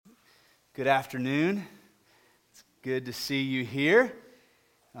Good afternoon. It's good to see you here.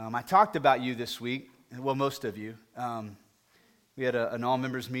 I talked about you this week, well, most of you. We had an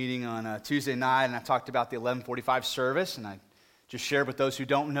all-members meeting on Tuesday night, and I talked about the 11:45 service, and I just shared with those who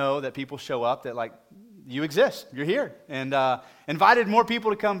don't know that people show up, that like, you exist, you're here, and invited more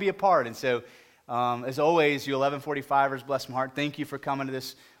people to come be a part. And so, as always, you 11:45ers, bless my heart, thank you for coming to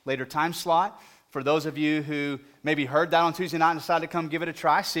this later time slot. For those of you who maybe heard that on Tuesday night and decided to come give it a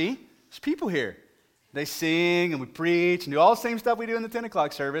try, see, there's people here. They sing and we preach and do all the same stuff we do in the 10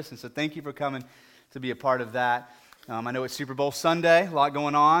 o'clock service. And so thank you for coming to be a part of that. I know it's Super Bowl Sunday, a lot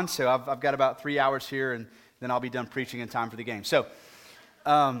going on. So I've got about 3 hours here and then I'll be done preaching in time for the game. So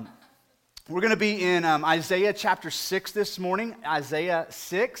we're going to be in Isaiah chapter 6 this morning. Isaiah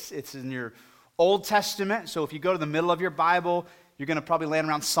 6, it's in your Old Testament. So if you go to the middle of your Bible, you're going to probably land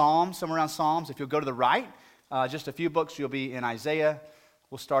around Psalms, somewhere around Psalms. If you'll go to the right, just a few books, you'll be in Isaiah.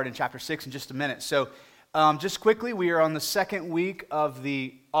 We'll start in chapter 6 in just a minute. So just quickly, we are on the second week of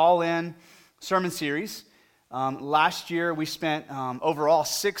the All-In sermon series. Last year, we spent overall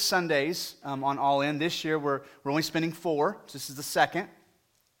 6 Sundays on All-In. This year, we're only spending 4. So this is the second.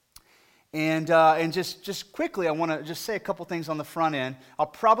 And just quickly, I want to just say a couple things on the front end. I'll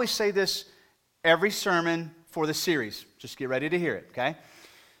probably say this every sermon for the series. Just get ready to hear it, okay?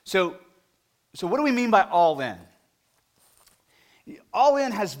 So what do we mean by All-In?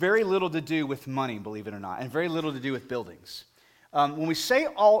 All-in has very little to do with money, believe it or not, and very little to do with buildings. When we say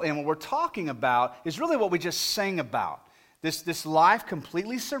all-in, what we're talking about is really what we just sang about. This life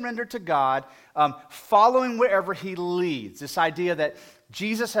completely surrendered to God, following wherever He leads. This idea that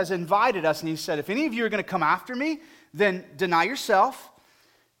Jesus has invited us, and He said, if any of you are going to come after me, then deny yourself,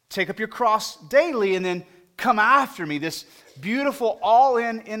 take up your cross daily, and then come after me. This beautiful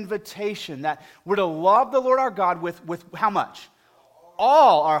all-in invitation that we're to love the Lord our God with how much?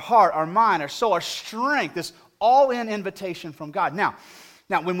 All, our heart, our mind, our soul, our strength, this all-in invitation from God. Now,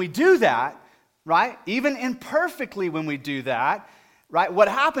 when we do that, right, even imperfectly when we do that, right, what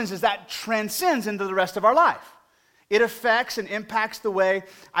happens is that transcends into the rest of our life. It affects and impacts the way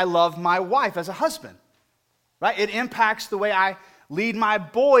I love my wife as a husband, right? It impacts the way I lead my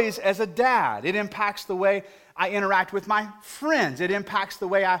boys as a dad. It impacts the way I interact with my friends. It impacts the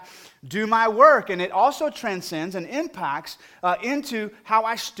way I do my work. And it also transcends and impacts into how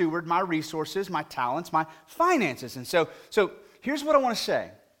I steward my resources, my talents, my finances. And so here's what I want to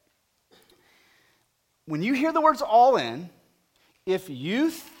say. When you hear the words all in, if you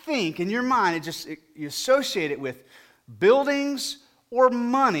think in your mind, you associate it with buildings or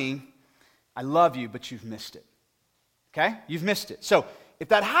money, I love you, but you've missed it. Okay? You've missed it. So if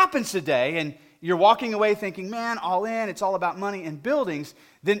that happens today and you're walking away thinking, man, all in, it's all about money and buildings,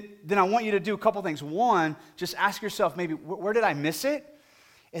 then I want you to do a couple things. One, just ask yourself maybe, where did I miss it?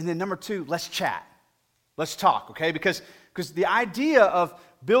 And then number 2, let's chat. Let's talk, okay? Because the idea of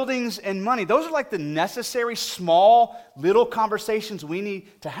buildings and money, those are like the necessary small little conversations we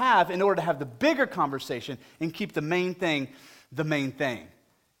need to have in order to have the bigger conversation and keep the main thing,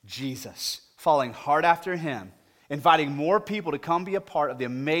 Jesus. Following hard after Him. Inviting more people to come be a part of the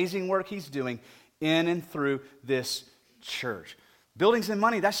amazing work He's doing in and through this church. Buildings and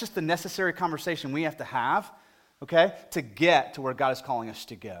money, that's just the necessary conversation we have to have, okay, to get to where God is calling us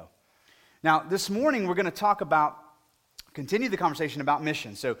to go. Now, this morning we're going to continue the conversation about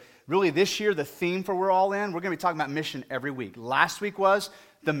mission. So really this year, the theme for We're All In, we're going to be talking about mission every week. Last week was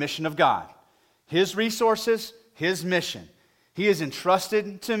the mission of God. His resources, His mission. He has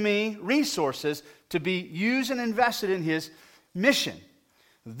entrusted to me resources to be used and invested in His mission.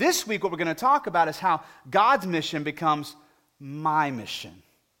 This week, what we're going to talk about is how God's mission becomes my mission.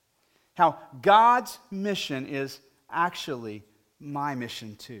 How God's mission is actually my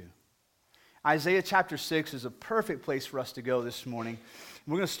mission too. Isaiah chapter 6 is a perfect place for us to go this morning.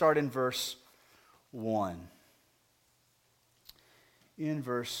 We're going to start in verse 1. In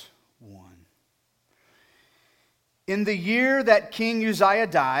verse 1. In the year that King Uzziah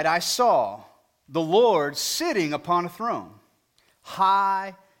died, I saw the Lord sitting upon a throne,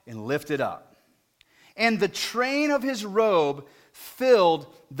 high and lifted up. And the train of His robe filled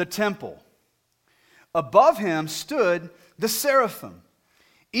the temple. Above Him stood the seraphim.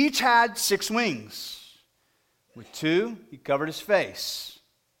 Each had 6 wings. With 2, He covered His face.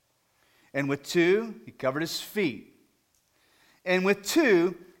 And with 2, He covered His feet. And with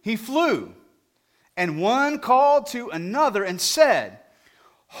 2, He flew. And one called to another and said,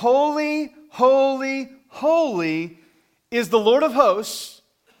 Holy, holy, holy is the Lord of hosts.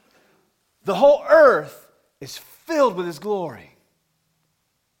 The whole earth is filled with His glory.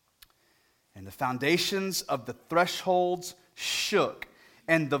 And the foundations of the thresholds shook,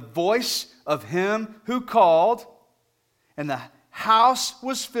 and the voice of him who called, and the house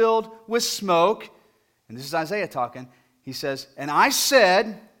was filled with smoke. And this is Isaiah talking. He says, and I said,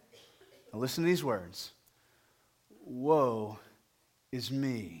 now listen to these words, woe is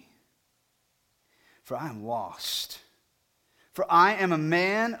me, for I am lost. For I am a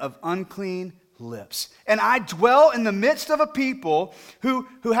man of unclean lips, and I dwell in the midst of a people who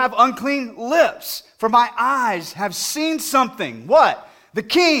have unclean lips. For my eyes have seen something. What? The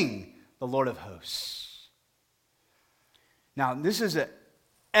King, the Lord of hosts. Now, this is an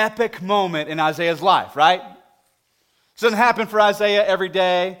epic moment in Isaiah's life, right? This doesn't happen for Isaiah every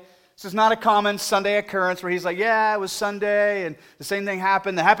day. This is not a common Sunday occurrence where he's like, yeah, it was Sunday, and the same thing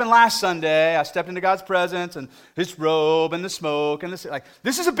happened. That happened last Sunday. I stepped into God's presence, and his robe, and the smoke, and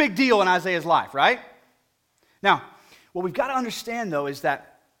this is a big deal in Isaiah's life, right? Now, what we've got to understand, though, is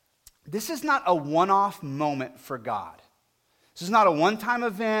that this is not a one-off moment for God. This is not a one-time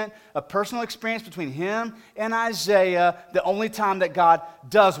event, a personal experience between him and Isaiah, the only time that God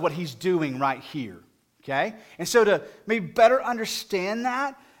does what he's doing right here, okay? And so to maybe better understand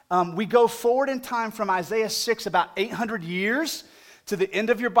that, we go forward in time from Isaiah 6 about 800 years to the end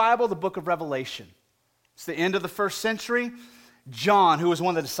of your Bible, the book of Revelation. It's the end of the first century. John, who was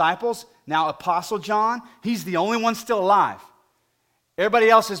one of the disciples, now Apostle John, he's the only one still alive. Everybody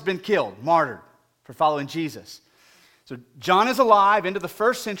else has been killed, martyred for following Jesus. So John is alive into the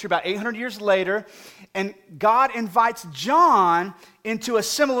first century, about 800 years later, and God invites John into a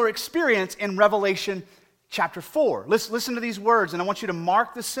similar experience in Revelation chapter 4. Listen to these words, and I want you to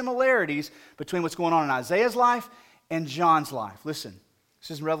mark the similarities between what's going on in Isaiah's life and John's life. Listen,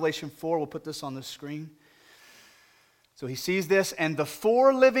 this is in Revelation 4. We'll put this on the screen. So he sees this, and the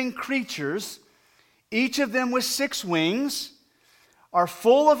 4 living creatures, each of them with 6 wings, are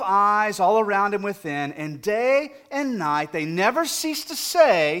full of eyes all around and within, and day and night they never cease to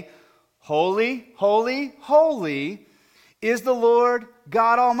say, holy, holy, holy is the Lord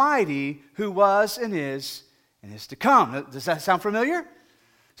God Almighty, who was and is to come. Does that sound familiar?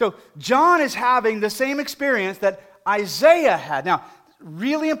 So John is having the same experience that Isaiah had. Now,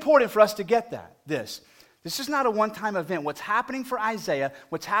 really important for us to get this. This is not a one-time event. What's happening for Isaiah,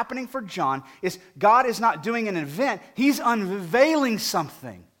 what's happening for John, is God is not doing an event. He's unveiling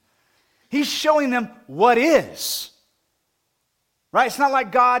something. He's showing them what is. Right? It's not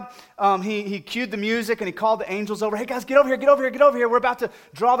like God, he cued the music and he called the angels over. Hey guys, get over here, get over here, get over here. We're about to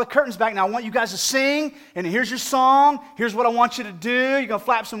draw the curtains back. Now I want you guys to sing, and here's your song. Here's what I want you to do. You're going to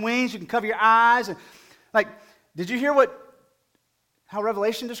flap some wings. You can cover your eyes. And did you hear how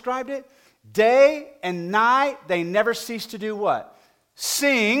Revelation described it? Day and night, they never cease to do what?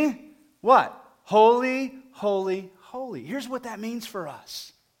 Sing what? Holy, holy, holy. Here's what that means for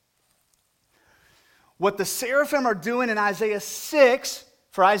us. What the seraphim are doing in Isaiah 6,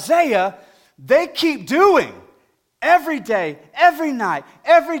 for Isaiah, they keep doing every day, every night,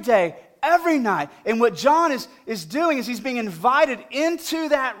 every day, every night. And what John is doing is he's being invited into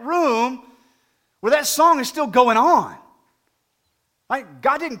that room where that song is still going on. Right?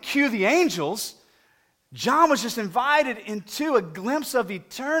 God didn't cue the angels. John was just invited into a glimpse of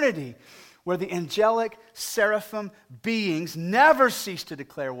eternity where the angelic seraphim beings never cease to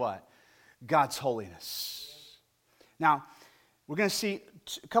declare what? God's holiness. Now, we're going to see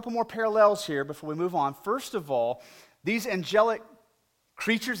a couple more parallels here before we move on. First of all, these angelic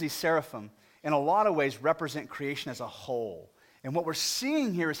creatures, these seraphim, in a lot of ways represent creation as a whole. And what we're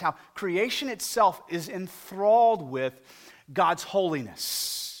seeing here is how creation itself is enthralled with God's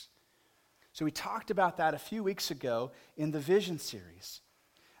holiness. So we talked about that a few weeks ago in the Vision series,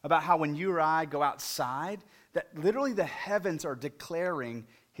 about how when you or I go outside, that literally the heavens are declaring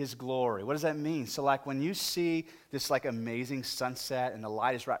His glory. What does that mean? So when you see this amazing sunset and the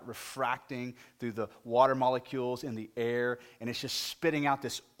light is refracting through the water molecules in the air, and it's just spitting out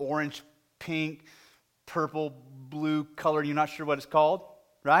this orange, pink, purple, blue color, and you're not sure what it's called,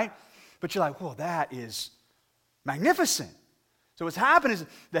 right? But you're like, whoa, that is magnificent. So what's happened is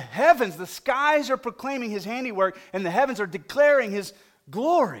the heavens, the skies are proclaiming His handiwork, and the heavens are declaring His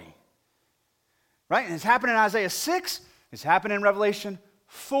glory. Right? And it's happened in Isaiah 6, it's happened in Revelation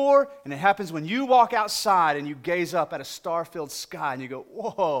 4, and it happens when you walk outside and you gaze up at a star-filled sky and you go,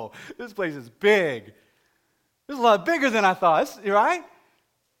 whoa, this place is big. This is a lot bigger than I thought, right?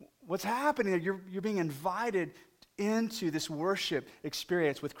 What's happening? You're being invited into this worship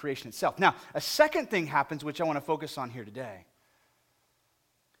experience with creation itself. Now, a second thing happens, which I want to focus on here today.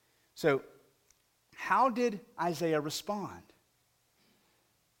 So, how did Isaiah respond?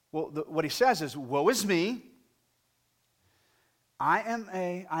 Well, what he says is, woe is me. I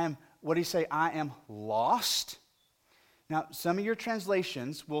am, what did he say? I am lost. Now, some of your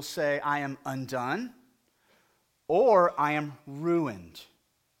translations will say, I am undone, or I am ruined.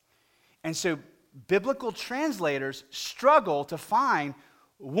 And so biblical translators struggle to find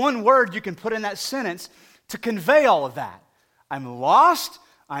one word you can put in that sentence to convey all of that. I'm lost,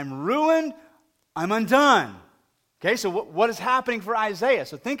 I'm ruined, I'm undone. Okay, so what is happening for Isaiah?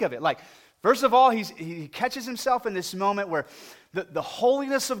 So think of it. Like, first of all, he catches himself in this moment where the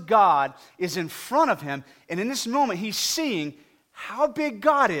holiness of God is in front of him. And in this moment, he's seeing how big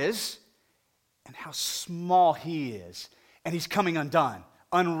God is and how small he is. And he's coming undone,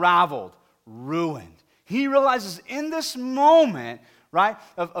 unraveled, ruined. He realizes in this moment, right,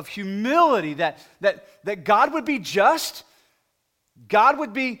 of humility that God would be just, God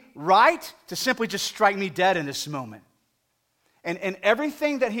would be right to simply just strike me dead in this moment. And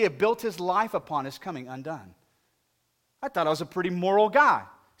everything that he had built his life upon is coming undone. I thought I was a pretty moral guy.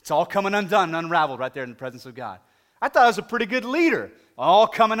 It's all coming undone and unraveled right there in the presence of God. I thought I was a pretty good leader. All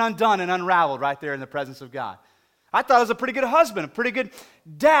coming undone and unraveled right there in the presence of God. I thought I was a pretty good husband, a pretty good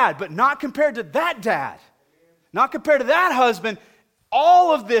dad, but not compared to that dad. Not compared to that husband.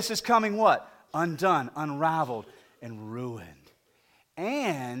 All of this is coming what? Undone, unraveled, and ruined.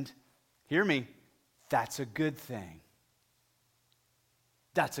 And, hear me, that's a good thing.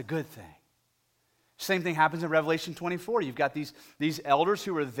 That's a good thing. Same thing happens in Revelation 24. You've got these elders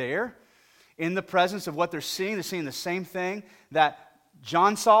who are there in the presence of what they're seeing. They're seeing the same thing that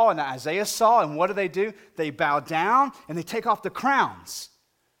John saw and that Isaiah saw. And what do? They bow down and they take off the crowns.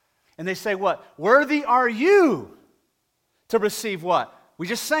 And they say what? Worthy are you to receive what? We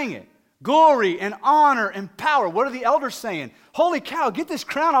just sang it. Glory and honor and power. What are the elders saying? Holy cow, get this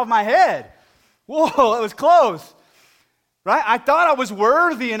crown off my head. Whoa, that was close. Right? I thought I was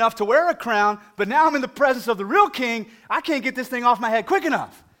worthy enough to wear a crown, but now I'm in the presence of the real king. I can't get this thing off my head quick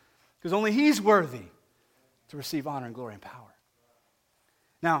enough because only he's worthy to receive honor and glory and power.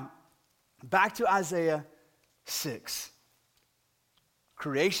 Now, back to Isaiah 6.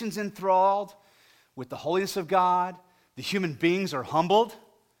 Creation's enthralled with the holiness of God. The human beings are humbled,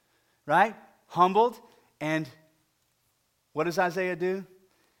 right? Humbled. And what does Isaiah do?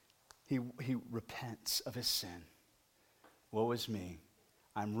 He repents of his sin. Woe is me.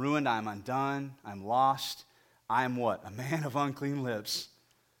 I'm ruined, I'm undone, I'm lost. I am what? A man of unclean lips.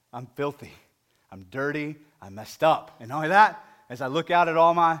 I'm filthy. I'm dirty. I'm messed up. And not only that, as I look out at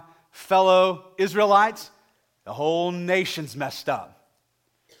all my fellow Israelites, the whole nation's messed up.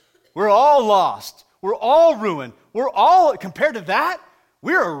 We're all lost. We're all ruined. We're all, compared to that,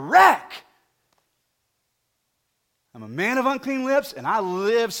 we're a wreck. I'm a man of unclean lips, and I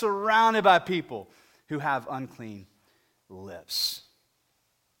live surrounded by people who have unclean lips.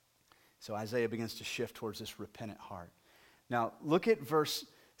 So Isaiah begins to shift towards this repentant heart. Now, look at verse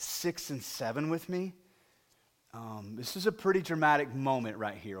 6 and 7 with me. This is a pretty dramatic moment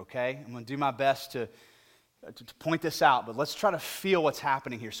right here, okay? I'm going to do my best to point this out, but let's try to feel what's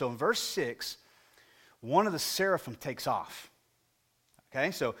happening here. So in verse 6, one of the seraphim takes off.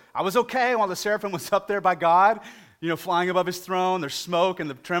 Okay, so I was okay while the seraphim was up there by God, flying above his throne. There's smoke and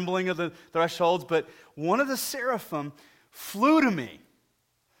the trembling of the thresholds, but one of the seraphim flew to me.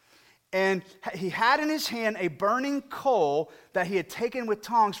 And he had in his hand a burning coal that he had taken with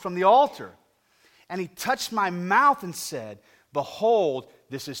tongs from the altar. And he touched my mouth and said, behold,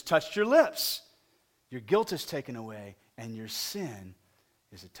 this has touched your lips. Your guilt is taken away, and your sin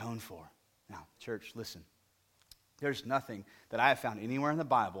is atoned for. Now, church, listen. There's nothing that I have found anywhere in the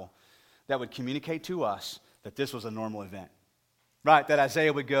Bible that would communicate to us that this was a normal event. Right? That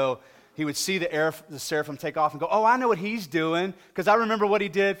Isaiah would go, he would see the seraphim take off and go, oh, I know what he's doing because I remember what he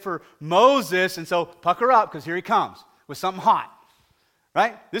did for Moses, and so pucker up because here he comes with something hot.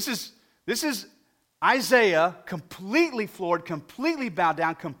 Right? This is Isaiah completely floored, completely bowed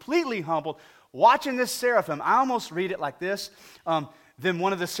down, completely humbled, watching this seraphim. I almost read it like this. Then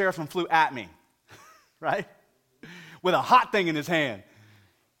one of the seraphim flew at me. Right? With a hot thing in his hand.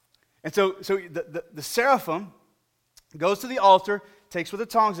 And so the seraphim goes to the altar, takes with the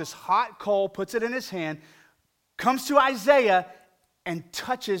tongs this hot coal, puts it in his hand, comes to Isaiah, and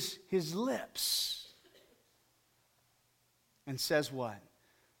touches his lips. And says what?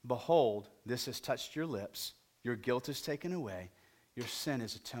 Behold, this has touched your lips. Your guilt is taken away. Your sin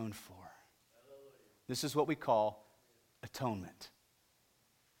is atoned for. This is what we call atonement.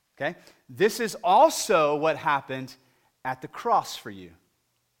 Okay? This is also what happened at the cross for you.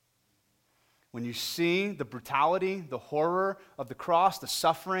 When you see the brutality, the horror of the cross, the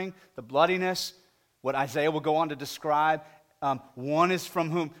suffering, the bloodiness, what Isaiah will go on to describe, one is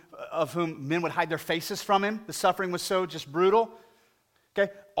of whom men would hide their faces from him. The suffering was so just brutal.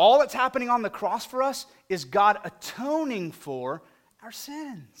 Okay, all that's happening on the cross for us is God atoning for our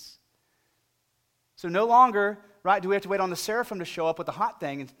sins. So no longer, right, do we have to wait on the seraphim to show up with the hot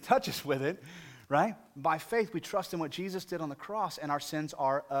thing and touch us with it, right? By faith, we trust in what Jesus did on the cross, and our sins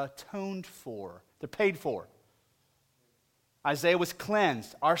are atoned for. They're paid for. Isaiah was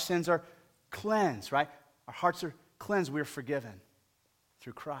cleansed. Our sins are cleansed, right? Our hearts are cleansed. We are forgiven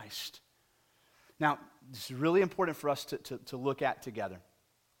through Christ. Now, this is really important for us to look at together.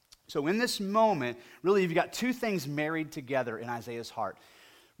 So in this moment, really, you've got two things married together in Isaiah's heart: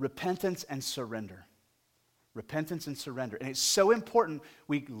 repentance and surrender. Repentance and surrender. And it's so important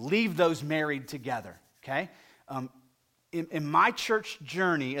we leave those married together, okay? In my church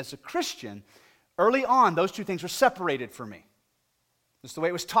journey as a Christian, early on, those two things were separated for me. That's the way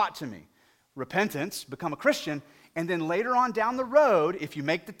it was taught to me. Repentance, become a Christian, and then later on down the road, if you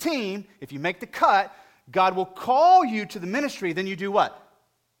make the team, if you make the cut, God will call you to the ministry, then you do what?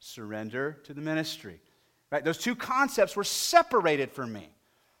 Surrender to the ministry. Right? Those two concepts were separated for me.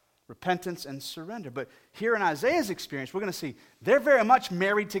 Repentance and surrender. But here in Isaiah's experience, we're going to see they're very much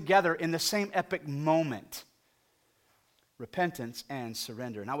married together in the same epic moment. Repentance and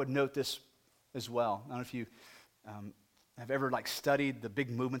surrender. And I would note this as well. I don't know if you have ever studied the big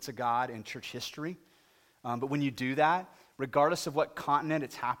movements of God in church history. But when you do that, regardless of what continent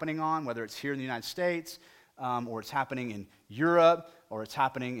it's happening on, whether it's here in the United States, or it's happening in Europe, or it's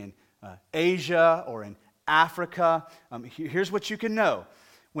happening in Asia, or in Africa, here's what you can know.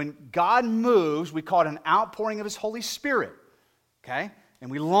 When God moves, we call it an outpouring of His Holy Spirit, okay?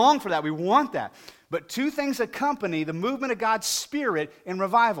 And we long for that. We want that. But two things accompany the movement of God's Spirit in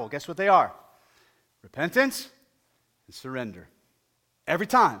revival. Guess what they are? Repentance and surrender. Every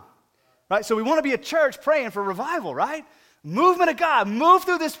time, right? So we want to be a church praying for revival, right? Movement of God. Move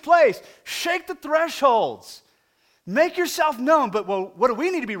through this place. Shake the thresholds. Make yourself known. But, well, what do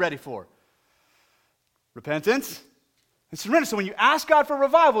we need to be ready for? Repentance and surrender. So when you ask God for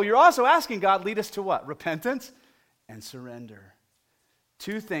revival, you're also asking God, lead us to what? Repentance and surrender.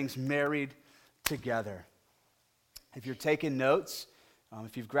 Two things married together. If you're taking notes,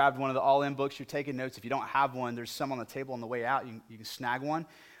 if you've grabbed one of the All-In books, you're taking notes. If you don't have one, there's some on the table on the way out. You can snag one.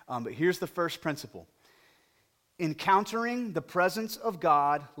 But here's the first principle. Encountering the presence of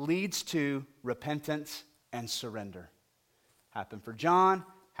God leads to repentance and surrender. Happened for John,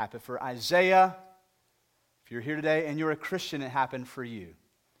 happened for Isaiah. If you're here today and you're a Christian, it happened for you.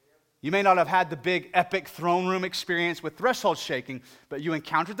 You may not have had the big epic throne room experience with threshold shaking, but you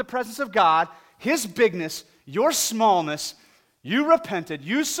encountered the presence of God, His bigness, your smallness. You repented,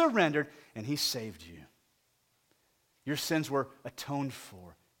 you surrendered, and He saved you. Your sins were atoned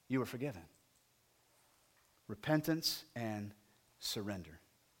for. You were forgiven. Repentance and surrender.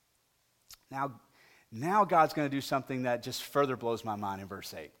 Now God's going to do something that just further blows my mind in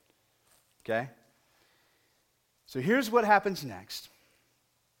verse 8. Okay? So here's what happens next.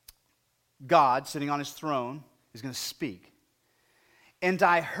 God, sitting on His throne, is going to speak. And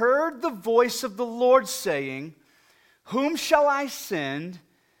I heard the voice of the Lord saying, whom shall I send,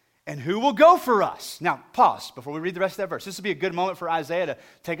 and who will go for us? Now, pause before we read the rest of that verse. This would be a good moment for Isaiah to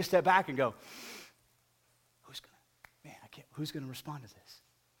take a step back and go, who's going to respond to this?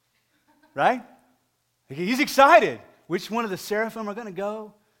 Right? He's excited. Which one of the seraphim are going to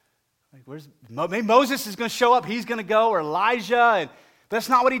go? Maybe Moses is going to show up. He's going to go, or Elijah. But that's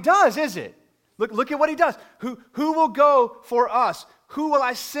not what he does, is it? Look at what he does. Who will go for us? Who will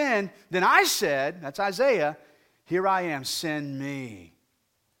I send? Then I said, that's Isaiah, here I am, send me.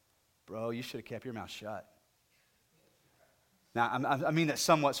 Bro, you should have kept your mouth shut. Now, I mean that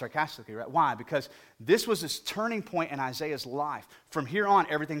somewhat sarcastically, right? Why? Because this was this turning point in Isaiah's life. From here on,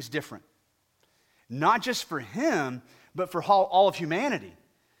 everything's different. Not just for him, but for all of humanity.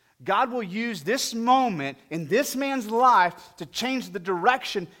 God will use this moment in this man's life to change the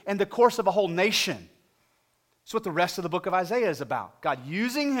direction and the course of a whole nation. That's what the rest of the book of Isaiah is about. God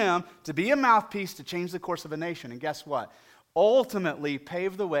using him to be a mouthpiece to change the course of a nation. And guess what? Ultimately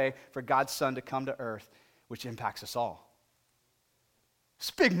pave the way for God's Son to come to earth, which impacts us all. It's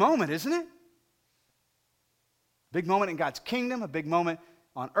a big moment, isn't it? Big moment in God's kingdom, a big moment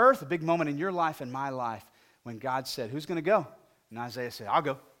on earth, a big moment in your life and my life when God said, who's going to go? And Isaiah said, I'll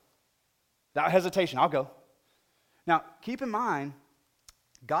go. Without hesitation, I'll go. Now, keep in mind,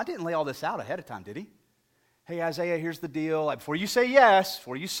 God didn't lay all this out ahead of time, did He? Hey, Isaiah, here's the deal. Before you say yes,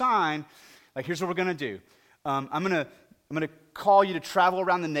 before you sign, here's what we're going to do. I'm going to call you to travel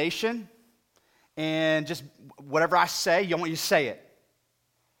around the nation, and just whatever I say, I want you to say it.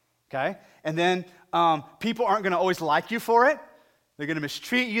 Okay? And then people aren't going to always like you for it. They're going to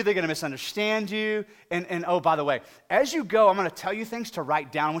mistreat you. They're going to misunderstand you. And oh, by the way, as you go, I'm going to tell you things to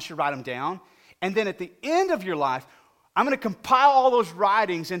write down. I want you to write them down. And then at the end of your life, I'm going to compile all those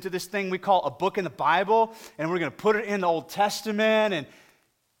writings into this thing we call a book in the Bible, and we're going to put it in the Old Testament. And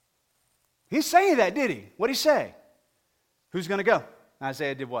he didn't say that, did he? What did he say? Who's going to go?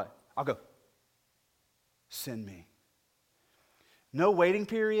 Isaiah did what? I'll go. Send me. No waiting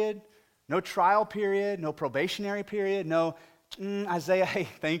period, no trial period, no probationary period, no, Isaiah, hey,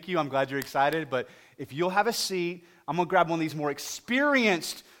 thank you, I'm glad you're excited, but if you'll have a seat, I'm going to grab one of these more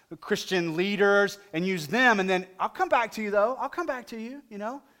experienced Christian leaders and use them, and then I'll come back to you, though. I'll come back to you,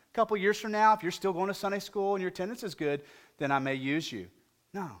 a couple years from now. If you're still going to Sunday school and your attendance is good, then I may use you.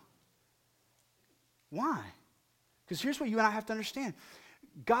 No. Why? Because here's what you and I have to understand.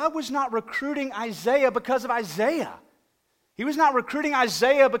 God was not recruiting Isaiah because of Isaiah. He was not recruiting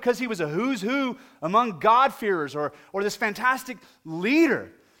Isaiah because he was a who's who among God-fearers or this fantastic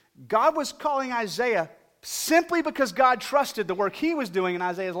leader. God was calling Isaiah simply because God trusted the work he was doing in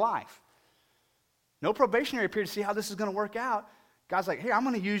Isaiah's life. No probationary period to see how this is going to work out. God's like, hey, I'm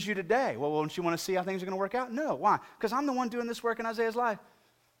going to use you today. Well, don't you want to see how things are going to work out? No. Why? Because I'm the one doing this work in Isaiah's life.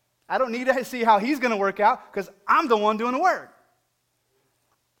 I don't need to see how he's going to work out because I'm the one doing the work.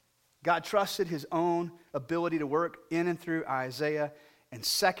 God trusted his own ability to work in and through Isaiah. And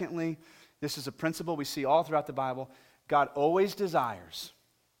secondly, this is a principle we see all throughout the Bible. God always desires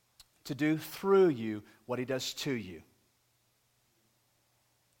to do through you what he does to you.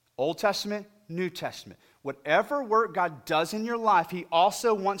 Old Testament, New Testament. Whatever work God does in your life, he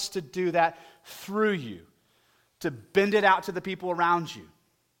also wants to do that through you, to bend it out to the people around you.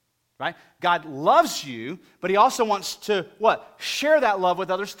 Right? God loves you, but he also wants to, what? Share that love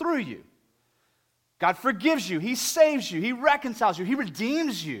with others through you. God forgives you. He saves you. He reconciles you. He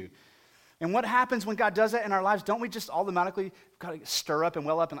redeems you. And what happens when God does that in our lives? Don't we just automatically kind of stir up and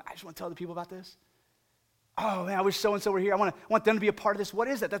well up and I just want to tell other people about this? Oh, man, I wish so-and-so were here. I want them to be a part of this. What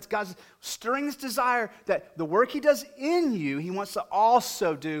is that? That's God's stirring this desire that the work he does in you, he wants to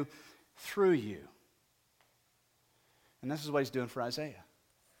also do through you. And this is what he's doing for Isaiah.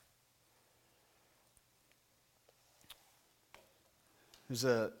 There's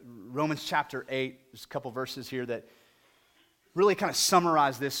a Romans chapter 8, there's a couple verses here that really kind of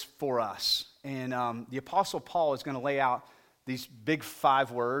summarize this for us. And the Apostle Paul is going to lay out these big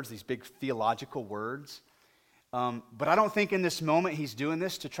 5 words, these big theological words. But I don't think in this moment he's doing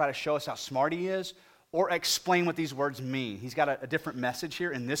this to try to show us how smart he is or explain what these words mean. He's got a different message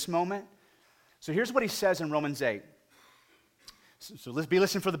here in this moment. So here's what he says in Romans 8. So let's be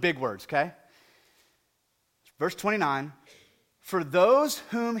listening for the big words, okay? Verse 29. For those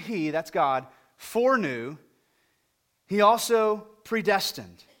whom he, that's God, foreknew, he also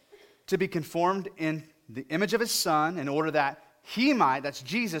predestined to be conformed in the image of his Son in order that he might, that's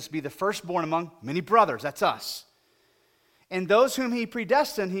Jesus, be the firstborn among many brothers, that's us. And those whom he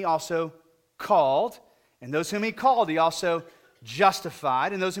predestined, he also called. And those whom he called, he also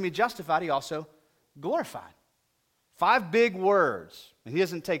justified. And those whom he justified, he also glorified. 5 big words. And he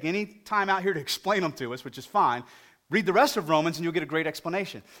doesn't take any time out here to explain them to us, which is fine. Read the rest of Romans and you'll get a great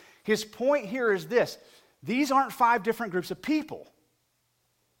explanation. His point here is this. These aren't 5 different groups of people.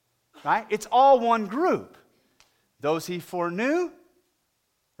 Right? It's all one group. Those he foreknew,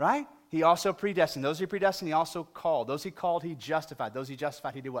 right? He also predestined. Those he predestined, he also called. Those he called, he justified. Those he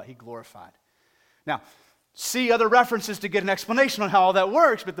justified, he did what? He glorified. Now, see other references to get an explanation on how all that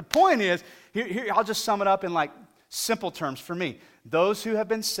works, but the point is, here I'll just sum it up in like simple terms for me. Those who have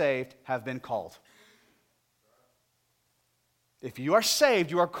been saved have been called. If you are saved,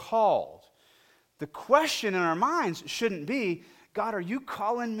 you are called. The question in our minds shouldn't be, God, are you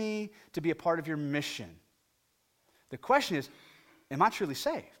calling me to be a part of your mission? The question is, am I truly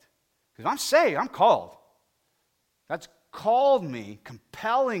saved? Because if I'm saved, I'm called. God's called me,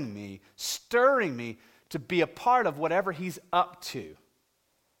 compelling me, stirring me to be a part of whatever he's up to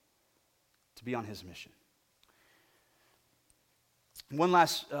be on his mission. One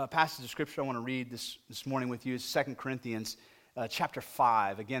last passage of scripture I want to read this morning with you is 2 Corinthians chapter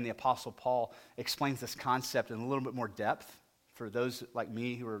 5. Again, the Apostle Paul explains this concept in a little bit more depth. For those like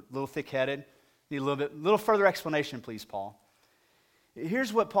me who are a little thick-headed, need a little further explanation, please, Paul.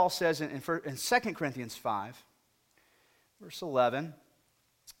 Here's what Paul says in 2 Corinthians 5, verse 11.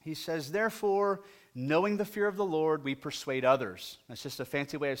 He says, therefore, knowing the fear of the Lord, we persuade others. That's just a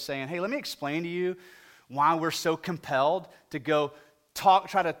fancy way of saying, hey, let me explain to you why we're so compelled to go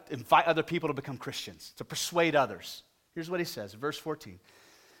try to invite other people to become Christians, to persuade others. Here's what he says, verse 14.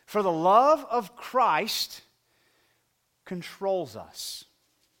 For the love of Christ controls us.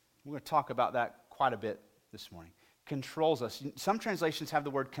 We're going to talk about that quite a bit this morning. controls us. Some translations have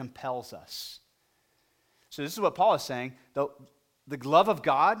the word compels us. So this is what Paul is saying. The love of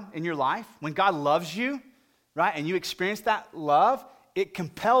God in your life, when God loves you, right, and you experience that love, it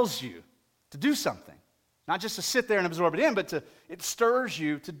compels you to do something. Not just to sit there and absorb it in, but it stirs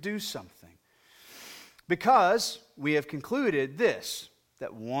you to do something. Because we have concluded this,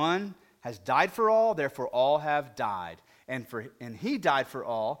 that one has died for all, therefore all have died. And he died for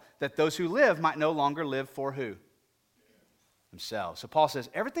all, that those who live might no longer live for who? Themselves. So Paul says,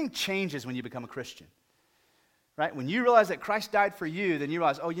 everything changes when you become a Christian. Right? When you realize that Christ died for you, then you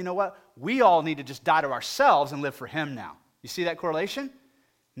realize, oh, you know what? We all need to just die to ourselves and live for him now. You see that correlation?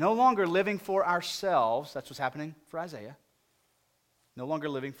 No longer living for ourselves. That's what's happening for Isaiah. No longer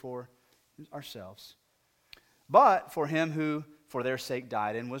living for ourselves. But for him who for their sake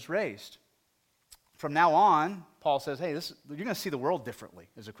died and was raised. From now on, Paul says, hey, you're going to see the world differently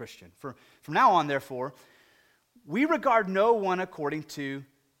as a Christian. From now on, therefore, we regard no one according to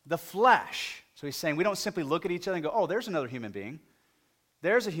the flesh. So he's saying we don't simply look at each other and go, oh, there's another human being.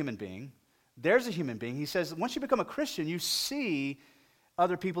 There's a human being. There's a human being. He says once you become a Christian, you see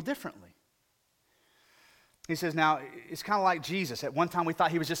other people differently. He says now, it's kind of like Jesus. At one time we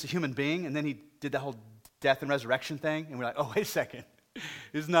thought he was just a human being, and then he did that whole death and resurrection thing, and we're like, oh, wait a second.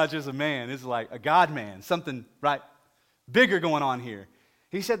 It's not just a man. It's like a God-man, something, right, bigger going on here.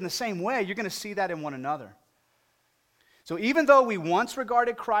 He said in the same way, you're going to see that in one another. So even though we once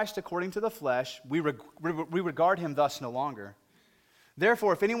regarded Christ according to the flesh, we regard him thus no longer.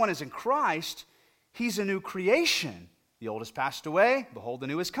 Therefore, if anyone is in Christ, he's a new creation. The old has passed away, behold, the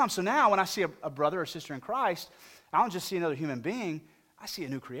new has come. So now when I see a brother or sister in Christ, I don't just see another human being, I see a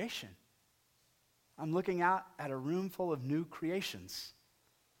new creation. I'm looking out at a room full of new creations.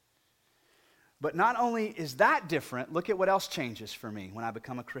 But not only is that different, look at what else changes for me when I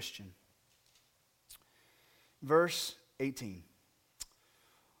become a Christian. Verse 18.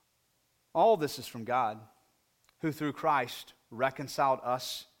 All this is from God, who through Christ reconciled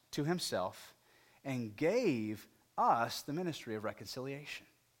us to himself and gave us the ministry of reconciliation.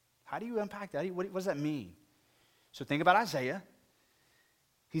 How do you unpack that? What does that mean? So think about Isaiah.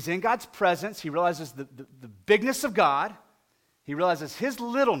 He's in God's presence. He realizes the bigness of God. He realizes his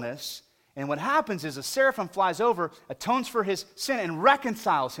littleness. And what happens is a seraphim flies over, atones for his sin, and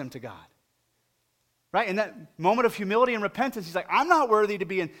reconciles him to God. Right? In that moment of humility and repentance, he's like, I'm not worthy to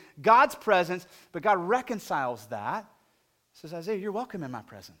be in God's presence, but God reconciles that. He says, Isaiah, you're welcome in my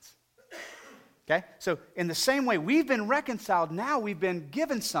presence. Okay? So in the same way, we've been reconciled. Now we've been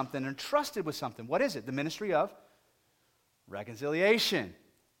given something and trusted with something. What is it? The ministry of reconciliation.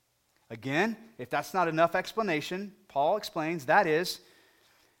 Again, if that's not enough explanation, Paul explains that is,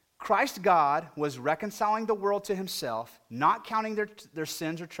 Christ God was reconciling the world to himself, not counting their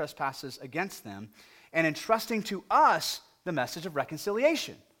sins or trespasses against them, and entrusting to us the message of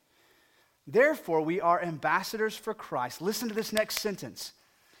reconciliation. Therefore, we are ambassadors for Christ. Listen to this next sentence.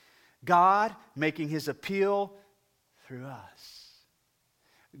 God making his appeal through us.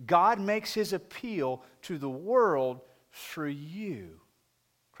 God makes his appeal to the world through you,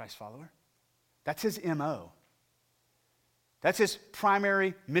 Christ follower. That's his MO. That's his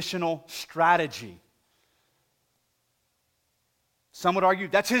primary missional strategy. Some would argue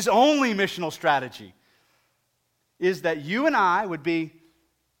that's his only missional strategy, is that you and I would be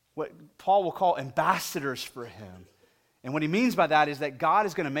what Paul will call ambassadors for him. And what he means by that is that God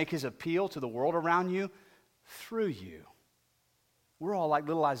is going to make his appeal to the world around you through you. We're all like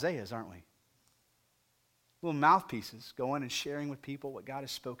little Isaiahs, aren't we? Little mouthpieces going and sharing with people what God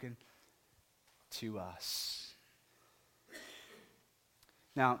has spoken to us.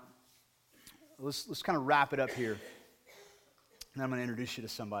 Now, let's kind of wrap it up here. And I'm going to introduce you to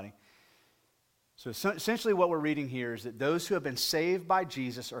somebody. So essentially what we're reading here is that those who have been saved by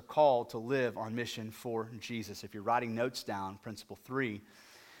Jesus are called to live on mission for Jesus. If you're writing notes down, principle 3,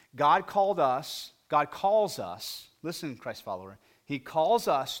 God calls us, listen, Christ follower, he calls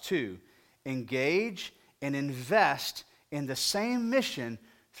us to engage and invest in the same mission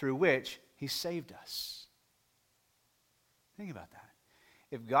through which he saved us. Think about that.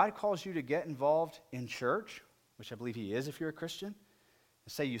 If God calls you to get involved in church, which I believe he is if you're a Christian,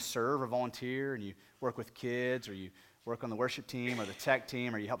 say you serve or volunteer and you work with kids or you work on the worship team or the tech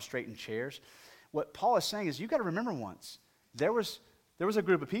team or you help straighten chairs, what Paul is saying is you've got to remember once, there was a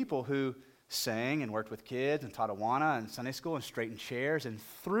group of people who sang and worked with kids and taught Awana and Sunday school and straightened chairs, and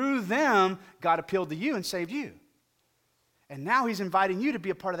through them, God appealed to you and saved you. And now he's inviting you to be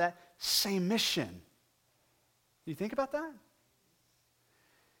a part of that same mission. Do you think about that?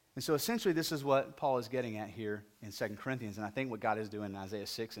 And so essentially this is what Paul is getting at here in 2 Corinthians, and I think what God is doing in Isaiah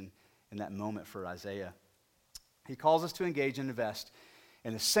 6 and in that moment for Isaiah He calls us to engage and invest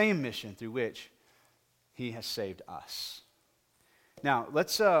in the same mission through which he has saved us. Now,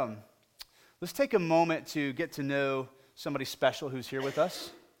 let's take a moment to get to know somebody special who's here with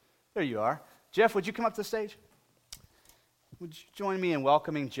us. There you are. Jeff, would you come up to the stage? Would you join me in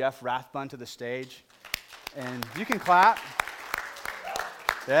welcoming Jeff Rathbun to the stage? And you can clap.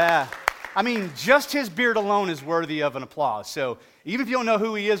 Yeah. I mean, just his beard alone is worthy of an applause. So even if you don't know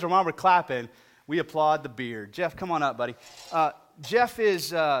who he is or why we're clapping, we applaud the beard. Jeff, come on up, buddy. Jeff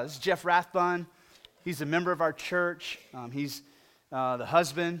is Jeff Rathbun. He's a member of our church. He's the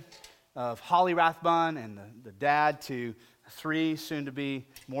husband of Holly Rathbun and the dad to 3, soon to be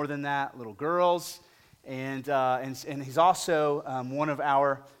more than that, little girls. And he's also one of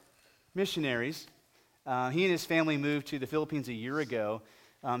our missionaries. He and his family moved to the Philippines a year ago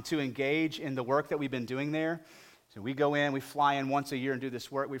to engage in the work that we've been doing there. So we go in, we fly in once a year and do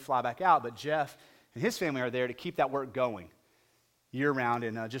this work, we fly back out, but Jeff and his family are there to keep that work going year-round,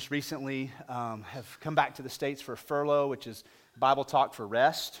 and just recently have come back to the States for furlough, which is Bible talk for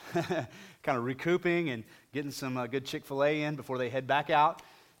rest, kind of recouping and getting some good Chick-fil-A in before they head back out,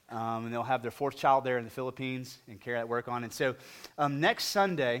 and they'll have their 4th child there in the Philippines and carry that work on. And so next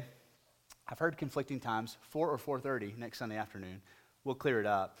Sunday, I've heard conflicting times, 4 or 4:30 next Sunday afternoon. We'll clear it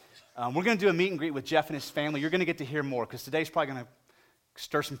up. We're going to do a meet and greet with Jeff and his family. You're going to get to hear more because today's probably going to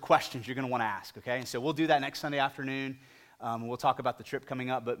stir some questions you're going to want to ask, okay? And so we'll do that next Sunday afternoon. We'll talk about the trip coming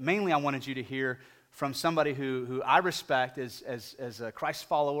up. But mainly I wanted you to hear from somebody who I respect as a Christ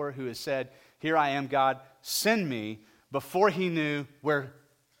follower who has said, "Here I am, God, send me," before he knew where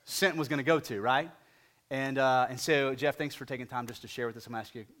sent was going to go to, right? And so, Jeff, thanks for taking time just to share with us. I'm going to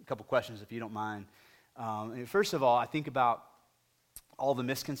ask you a couple questions if you don't mind. First of all, I think about all the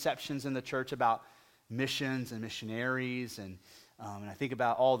misconceptions in the church about missions and missionaries, and I think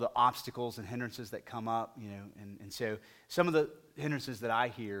about all the obstacles and hindrances that come up, and so some of the hindrances that I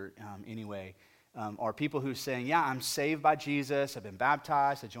hear anyway are people who are saying, yeah, I'm saved by Jesus, I've been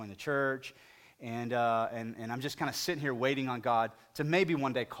baptized, I joined the church, and I'm just kind of sitting here waiting on God to maybe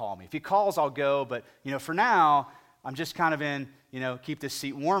one day call me. If he calls, I'll go, but for now, I'm just kind of in, keep this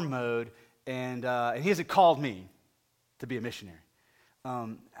seat warm mode, and he hasn't called me to be a missionary.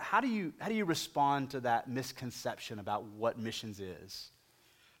 How do you respond to that misconception about what missions is?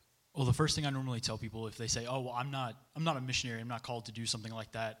 Well, the first thing I normally tell people if they say, "Oh, well, I'm not a missionary. I'm not called to do something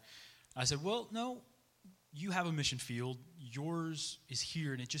like that," I said, "Well, no, you have a mission field. Yours is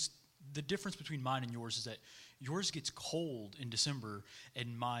here, and the difference between mine and yours is that yours gets cold in December,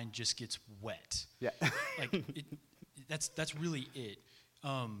 and mine just gets wet. Yeah, that's really it.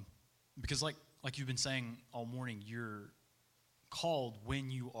 Because like you've been saying all morning, you're called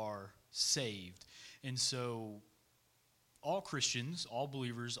when you are saved. And so all Christians, all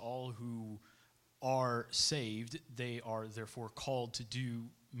believers, all who are saved, they are therefore called to do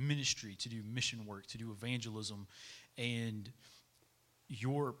ministry, to do mission work, to do evangelism. And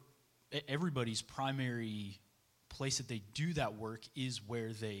everybody's primary place that they do that work is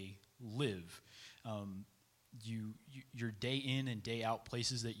where they live. Your day in and day out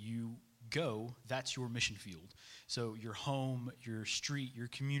places that you go, that's your mission field. So your home, your street, your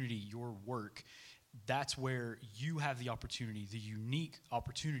community, your work, that's where you have the opportunity, the unique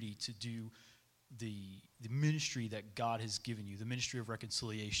opportunity to do the ministry that God has given you, the ministry of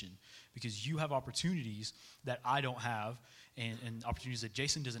reconciliation, because you have opportunities that I don't have and opportunities that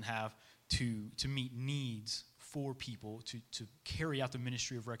Jason doesn't have to meet needs for people, to carry out the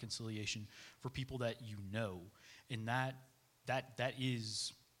ministry of reconciliation for people that you know. And that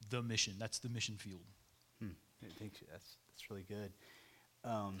is the mission. That's the mission field. Thank you. That's really good.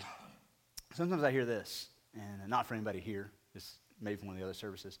 Sometimes I hear this, and not for anybody here, just maybe from one of the other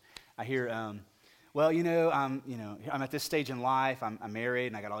services. I hear, I'm at this stage in life. I'm married,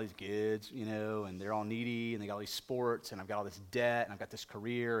 and I got all these kids, and they're all needy, and they got all these sports, and I've got all this debt, and I've got this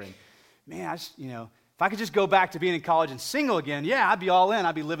career, and man, if I could just go back to being in college and single again, yeah, I'd be all in.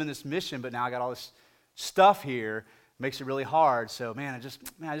 I'd be living this mission, but now I got all this stuff here. Makes it really hard. So, I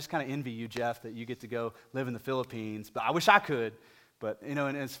just kind of envy you, Jeff, that you get to go live in the Philippines. But I wish I could. But,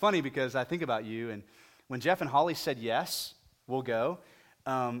 and it's funny because I think about you, and when Jeff and Holly said yes, we'll go,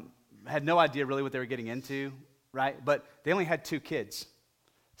 had no idea really what they were getting into, right? But they only had 2 kids.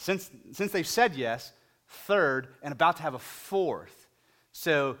 Since they've said yes, 3rd, and about to have a 4th.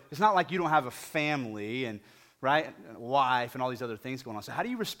 So it's not like you don't have a family and, right, a wife and all these other things going on. So how do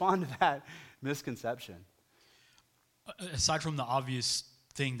you respond to that misconception? Aside from the obvious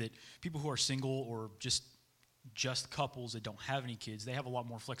thing that people who are single or just couples that don't have any kids, they have a lot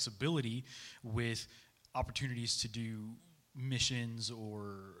more flexibility with opportunities to do missions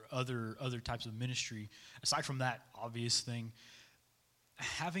or other types of ministry, aside from that obvious thing,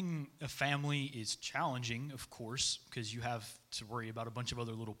 having a family is challenging, of course, because you have to worry about a bunch of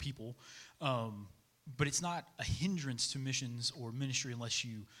other little people. But it's not a hindrance to missions or ministry unless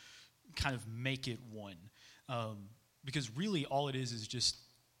you kind of make it one. Because really all it is just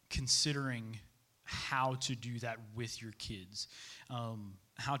considering how to do that with your kids,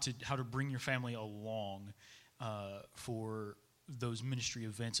 how to bring your family along for those ministry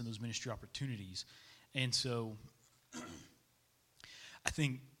events and those ministry opportunities. And so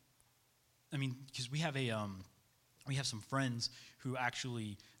because we have some friends who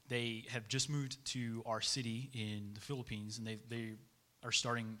actually, they have just moved to our city in the Philippines, and they are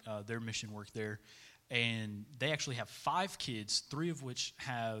starting their mission work there. And they actually have 5 kids, 3 of which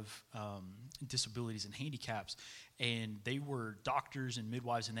have disabilities and handicaps. And they were doctors and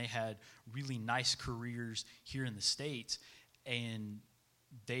midwives, and they had really nice careers here in the States. And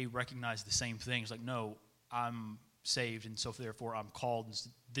they recognized the same thing. It's like, no, I'm saved, and so therefore I'm called, and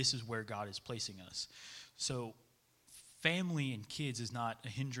this is where God is placing us. So family and kids is not a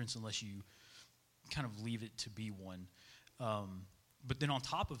hindrance unless you kind of leave it to be one. But then on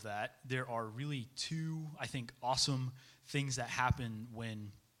top of that, there are really 2, I think, awesome things that happen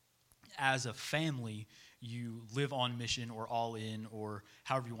when, as a family, you live on mission or all in, or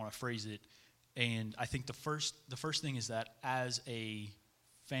however you want to phrase it. And I think the first thing is that as a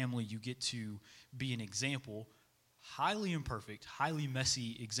family, you get to be an example, highly imperfect, highly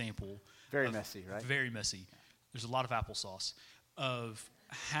messy example. Very messy, right? Very messy. There's a lot of applesauce of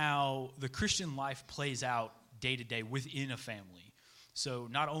how the Christian life plays out day to day within a family. So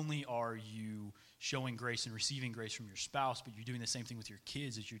not only are you showing grace and receiving grace from your spouse, but you're doing the same thing with your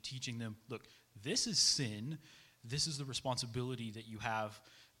kids as you're teaching them, look, this is sin. This is the responsibility that you have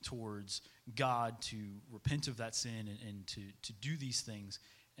towards God to repent of that sin and to do these things.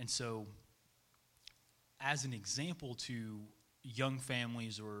 And so as an example to young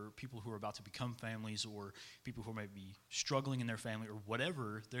families or people who are about to become families or people who might be struggling in their family or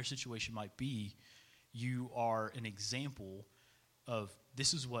whatever their situation might be, you are an example of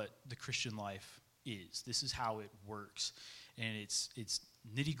this is what the Christian life is. This is how it works. And it's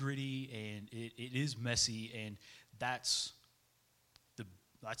nitty-gritty, and it is messy, and that's the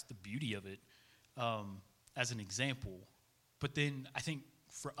beauty of it as an example. But then I think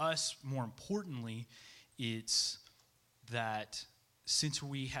for us, more importantly, it's that since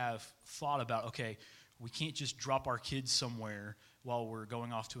we have thought about, okay, we can't just drop our kids somewhere while we're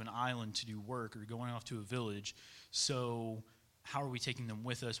going off to an island to do work or going off to a village, so how are we taking them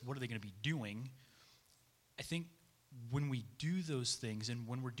with us? What are they going to be doing? I think when we do those things and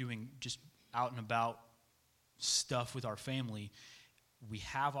when we're doing just out and about stuff with our family, we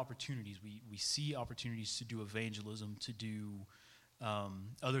have opportunities. We see opportunities to do evangelism, to do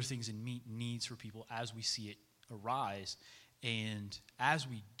other things and meet needs for people as we see it arise. And as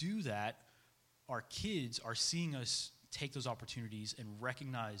we do that, our kids are seeing us take those opportunities and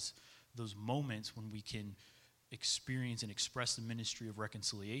recognize those moments when we can experience and express the ministry of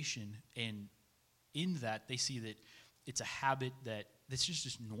reconciliation. And in that, they see that it's a habit that's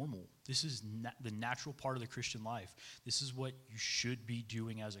just normal. This is the natural part of the Christian life. This is what you should be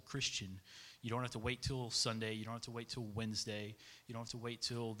doing as a Christian. You don't have to wait till Sunday. You don't have to wait till Wednesday. You don't have to wait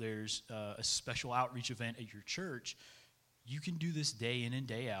till there's a special outreach event at your church. You can do this day in and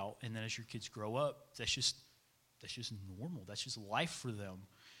day out, and then as your kids grow up, that's just normal. That's just life for them.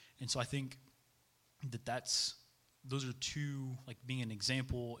 And so I think those are 2, like being an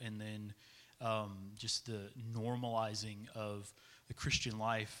example, and then just the normalizing of the Christian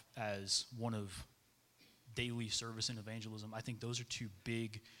life as one of daily service and evangelism. I think those are 2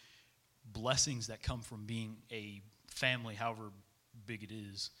 big blessings that come from being a family, however big it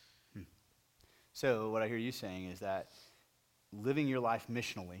is. So what I hear you saying is that living your life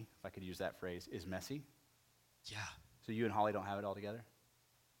missionally, if I could use that phrase, is messy. Yeah. So you and Holly don't have it all together?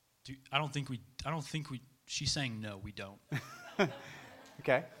 I don't think we, she's saying no, we don't.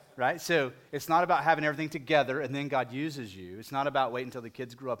 Okay, right? So it's not about having everything together and then God uses you. It's not about waiting until the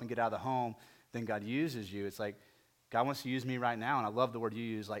kids grow up and get out of the home, then God uses you. It's like, God wants to use me right now, and I love the word you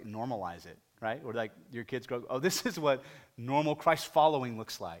use, like normalize it, right? Or like your kids grow, oh, this is what normal Christ following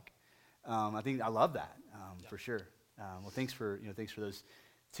looks like. I think I love that for sure. Well, thanks for those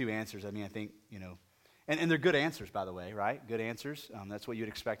 2 answers. I mean, I think, and they're good answers, by the way, right? Good answers. That's what you'd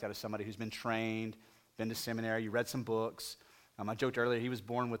expect out of somebody who's been trained, been to seminary, you read some books. I joked earlier, he was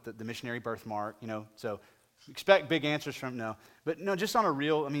born with the missionary birthmark, so expect big answers from, no. But no, just on a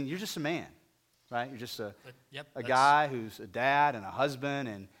real, you're just a man, right? You're just a guy who's a dad and a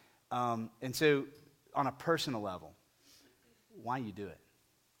husband, and so on a personal level, why you do it.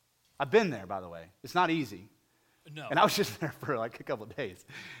 I've been there, by the way. It's not easy. No. And I was just there for like a couple of days.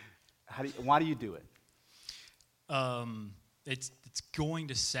 Why do you do it? It's going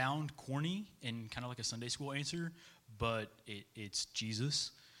to sound corny and kind of like a Sunday school answer, but it's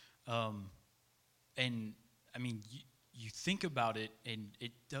Jesus. And I mean, you think about it, and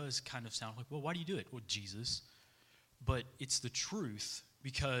it does kind of sound like, well, why do you do it? Well, Jesus. But it's the truth,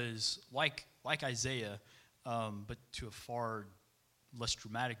 because like Isaiah, but to a far less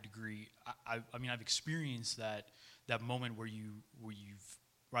dramatic degree, I mean, I've experienced that moment where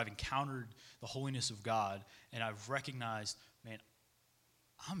I've encountered the holiness of God, and I've recognized, man,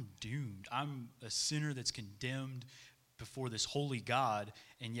 I'm doomed. I'm a sinner that's condemned before this holy God,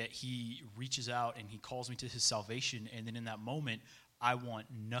 and yet he reaches out and he calls me to his salvation, and then in that moment, I want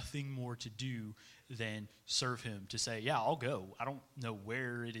nothing more to do than serve him, to say, yeah, I'll go. I don't know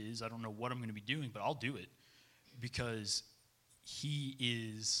where it is. I don't know what I'm going to be doing, but I'll do it, because he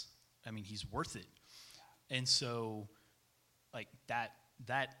is, I mean, he's worth it. And so, like, that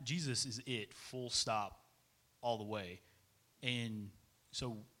Jesus is it, full stop, all the way. And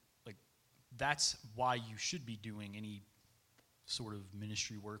so, like, that's why you should be doing any sort of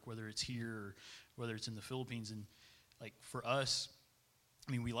ministry work, whether it's here or whether it's in the Philippines. And, like, for us,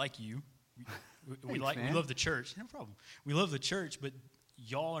 I mean, we like you. We love the church. No problem. We love the church, but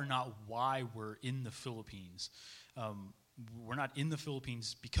y'all are not why we're in the Philippines. We're not in the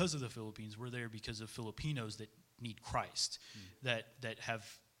Philippines because of the Philippines. We're there because of Filipinos that need Christ, that have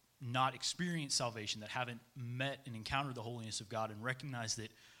not experienced salvation, that haven't met and encountered the holiness of God and recognized that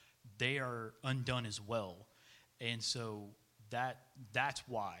they are undone as well. And so that's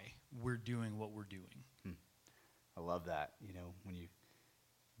why we're doing what we're doing. I love that. You know, when you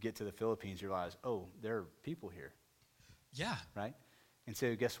get to the Philippines, you realize, oh, there are people here. Yeah. Right? And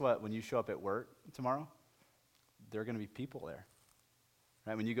so guess what? When you show up at work tomorrow, there are going to be people there.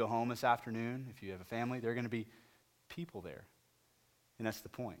 Right? When you go home this afternoon, if you have a family, there are going to be people there. And that's the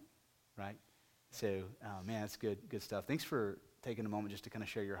point, right? So, man, that's good stuff. Thanks for taking a moment just to kind of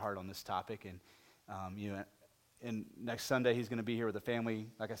share your heart on this topic. And, you know, and next Sunday, he's going to be here with the family.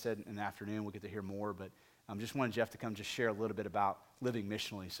 Like I said, in the afternoon, we'll get to hear more. But just wanted Jeff to come just share a little bit about living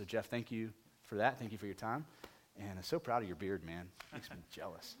missionally. So, Jeff, thank you for that. Thank you for your time. And I'm so proud of your beard, man. Makes me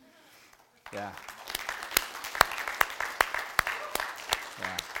jealous. Yeah.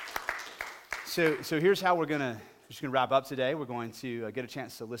 Yeah. So here's how we're just gonna wrap up today. We're going to get a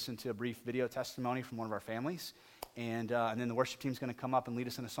chance to listen to a brief video testimony from one of our families, and then the worship team's going to come up and lead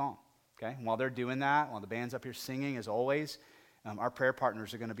us in a song. Okay. And while they're doing that, while the band's up here singing, as always, our prayer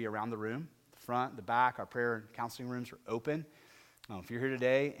partners are going to be around the room, the front, the back. Our prayer and counseling rooms are open. If you're here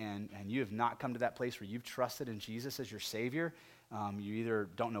today and you have not come to that place where you've trusted in Jesus as your Savior, you either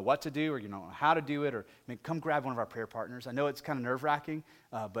don't know what to do or you don't know how to do it, or come grab one of our prayer partners. I know it's kind of nerve-wracking,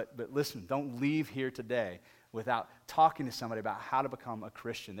 but listen, don't leave here today without talking to somebody about how to become a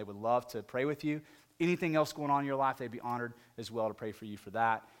Christian. They would love to pray with you. Anything else going on in your life, they'd be honored as well to pray for you for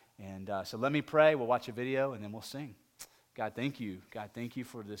that. And so let me pray. We'll watch a video, and then we'll sing. God, thank you. God, thank you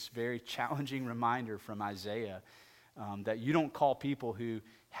for this very challenging reminder from Isaiah that you don't call people who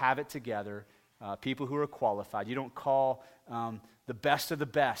have it together, people who are qualified. You don't call the best of the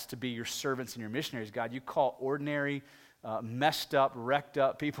best to be your servants and your missionaries. God, you call ordinary, messed up, wrecked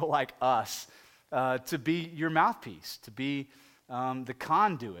up people like us to be your mouthpiece, to be the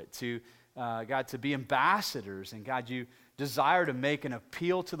conduit, God, to be ambassadors. And God, you desire to make an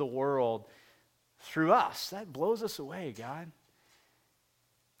appeal to the world through us. That blows us away, God.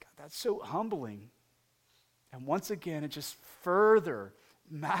 God, that's so humbling. And once again, it just further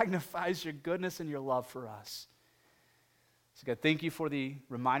magnifies your goodness and your love for us. So God, thank you for the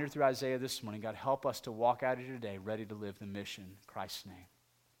reminder through Isaiah this morning. God, help us to walk out of here today ready to live the mission. In Christ's name.